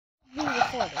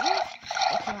sword in.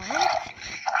 Okay.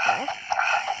 Yeah.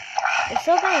 It's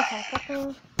still gonna attack that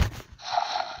thing.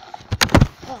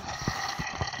 Oh.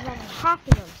 I'm not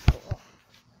hacking in school.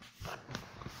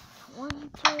 I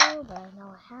want to, but I know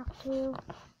I have to.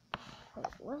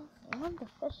 Wait, what the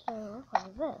fish do look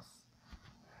like this?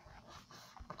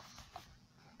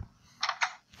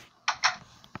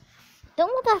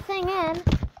 Don't let that thing in.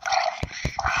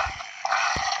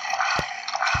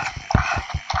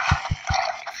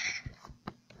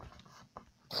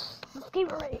 Let's keep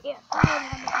it right here. I don't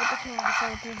want to put the camera so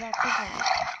it does that quickly.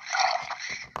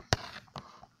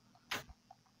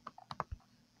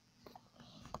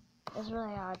 It's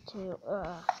really hard to,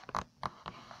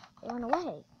 it went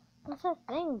away. What's that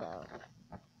thing, though?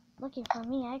 Lucky for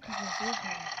me, I can just use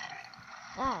it.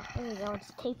 Ah, there we go,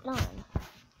 it's taped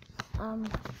on.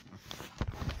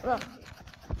 Look.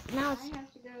 Now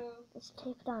it's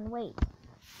taped on, wait.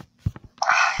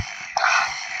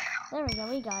 There we go,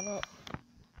 we got it.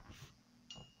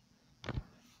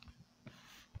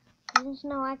 Didn't you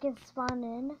know I can spawn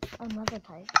in another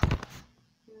type?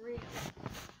 Really?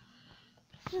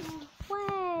 Just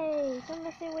wait. I'm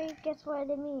gonna say wait, guess what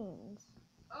it means.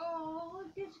 Oh,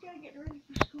 I guess you gotta get ready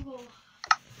for school.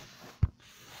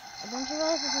 Don't you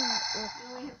realize this is...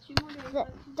 You only have 2 more days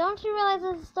left. Don't you realize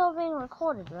this is still being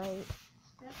recorded, right?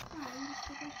 That's fine, just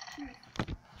because you...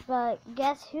 But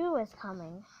guess who is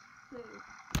coming? Who?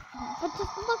 But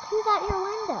just look who's at your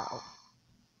window.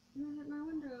 Who's at my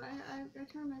window? I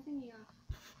turned my thingy off.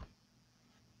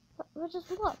 But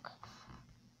just look.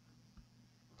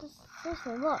 Just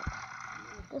seriously look.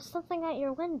 There's something at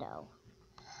your window.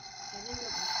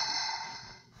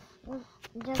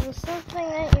 There's something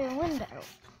at your window.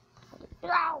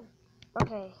 Ow!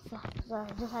 Okay, so I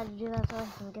just had to do that so I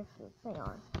can get the thing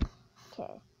on.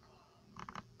 Okay.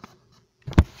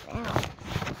 Damn.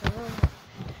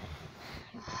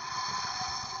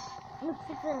 Looks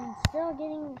like I'm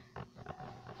still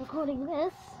recording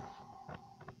this.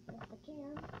 If I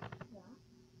can. Yeah,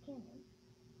 can.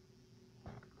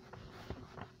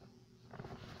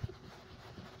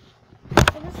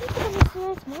 And this is a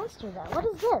mysterious monster, though. What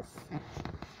is this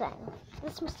thing?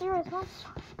 This mysterious monster.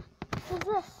 What is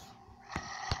this?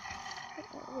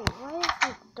 Wait, why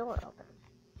is the door open?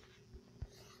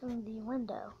 From the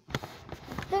window.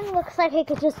 This thing looks like it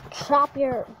could just chop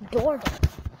your door down.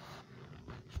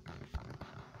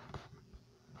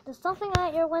 There's something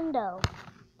at your window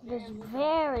that is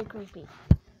very creepy.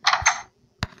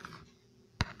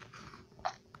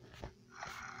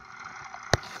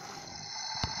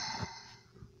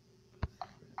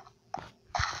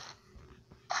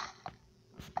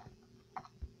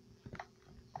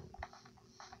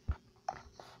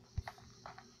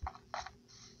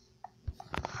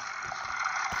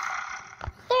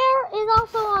 There is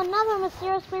also another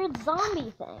mysterious weird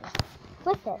zombie thing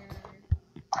with it.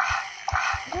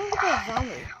 I'm gonna get the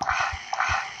zombie.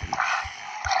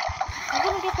 I'm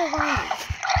gonna get the zombie.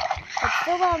 But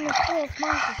still that mysterious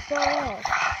monster still there.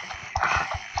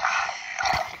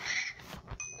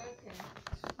 Okay.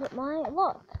 But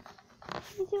look.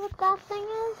 You see what that thing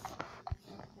is?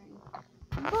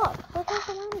 Look at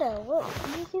the window. Look,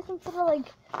 do you see some sort of like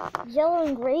yellow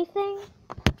and gray thing?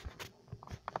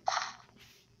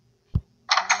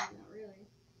 Not really.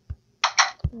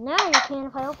 Now you can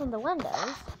if I open the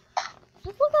windows.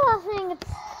 Just look at that thing.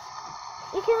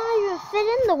 You cannot even fit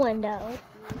in the window.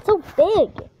 It's so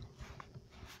big.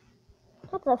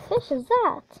 What the fish is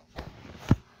that?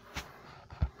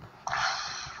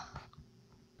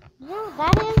 Yeah,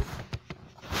 that is.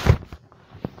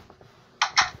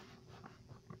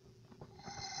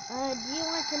 Do you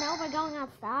want to know by going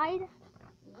outside?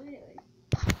 Really?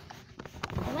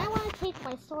 You might want to take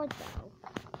my sword though,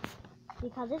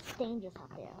 because it's dangerous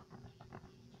out there.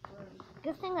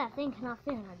 Good thing that thing cannot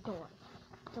fit in a door.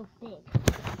 It's so big.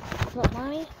 But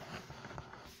mommy,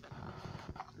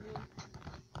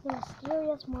 the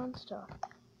mysterious monster.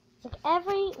 It's like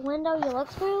every window you look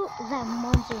through, that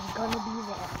monster's gonna be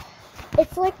there.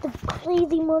 It's like the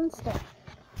crazy monster.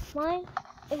 Mommy,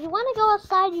 if you want to go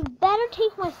outside, you better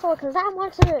take my sword, because that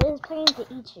monster is planning to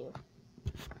eat you.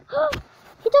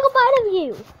 He took a bite of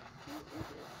you.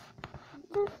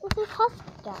 It's this husk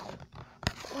guy.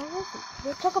 Where is he?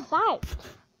 He took a bite.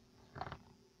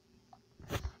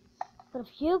 But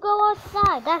if you go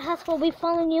outside, that husk will be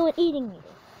following you and eating you.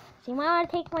 So you might want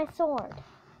to take my sword.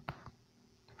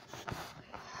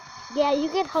 Yeah, you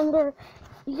get hunger.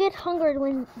 You get hungered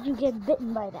when you get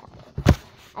bitten by that thing.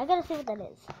 I gotta see what that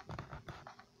is.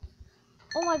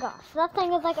 Oh my gosh, that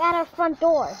thing is like at our front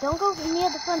door. Don't go near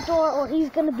the front door or he's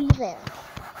gonna be there.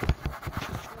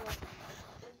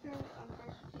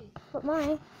 But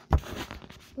mine.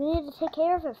 We need to take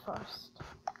care of it first.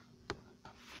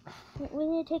 We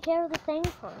need to take care of the thing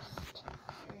first.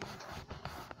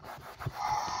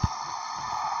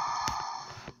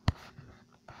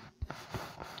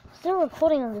 Still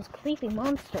recording on this creepy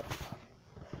monster.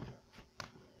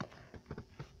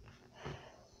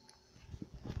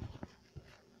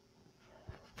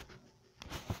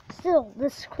 Still,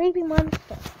 this creepy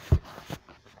monster.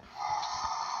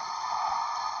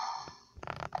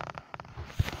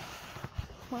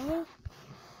 Mommy?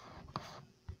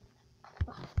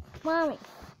 Mommy.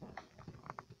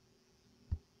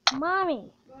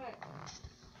 Mommy. What?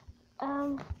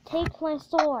 Take my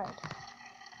sword.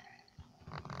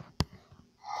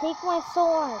 Take my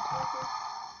sword.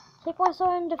 Take my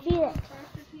sword and defeat it.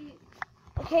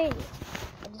 Okay.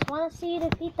 I just want to see you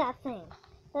defeat that thing.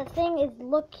 That thing is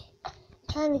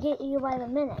trying to get you by the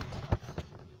minute.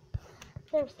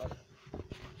 Seriously.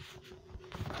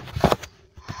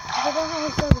 I don't have my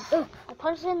sword. Ugh, I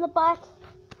punched it in the butt.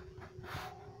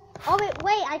 Oh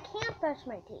wait, I can't brush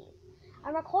my teeth.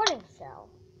 I'm recording still.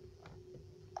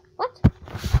 What?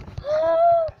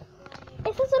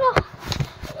 It doesn't.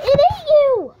 It ate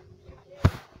you!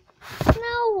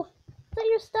 No! Is that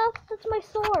your stuff? That's my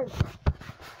sword.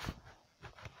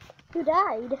 You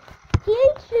died. He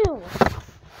ate you!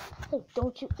 Hey,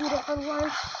 don't you eat it for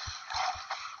lunch.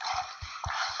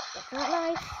 That's not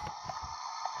nice.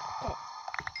 Okay.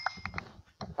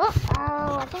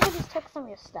 Oh, I think I just took some of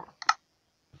your stuff.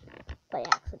 By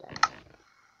accident.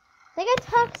 I think I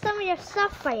took some of your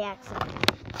stuff by accident.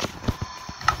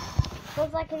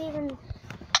 Suppose I could even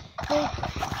make...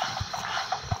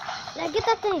 Now get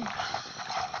that thing!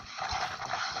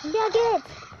 Yeah, get it!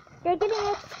 You're getting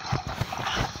it!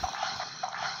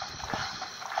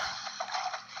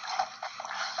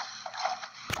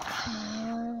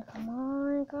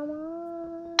 Come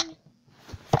on.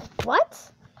 What?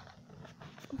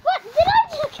 What? Did I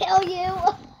just kill you?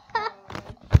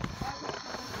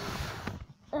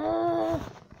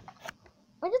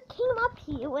 I just came up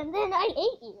to you and then I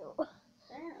ate you.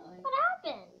 Apparently. What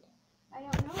happened? I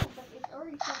don't know, but it's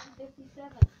already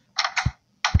 7:57.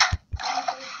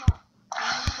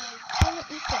 I'm gonna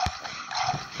eat this thing.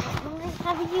 I'm gonna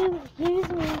have you use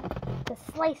me to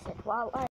slice it while I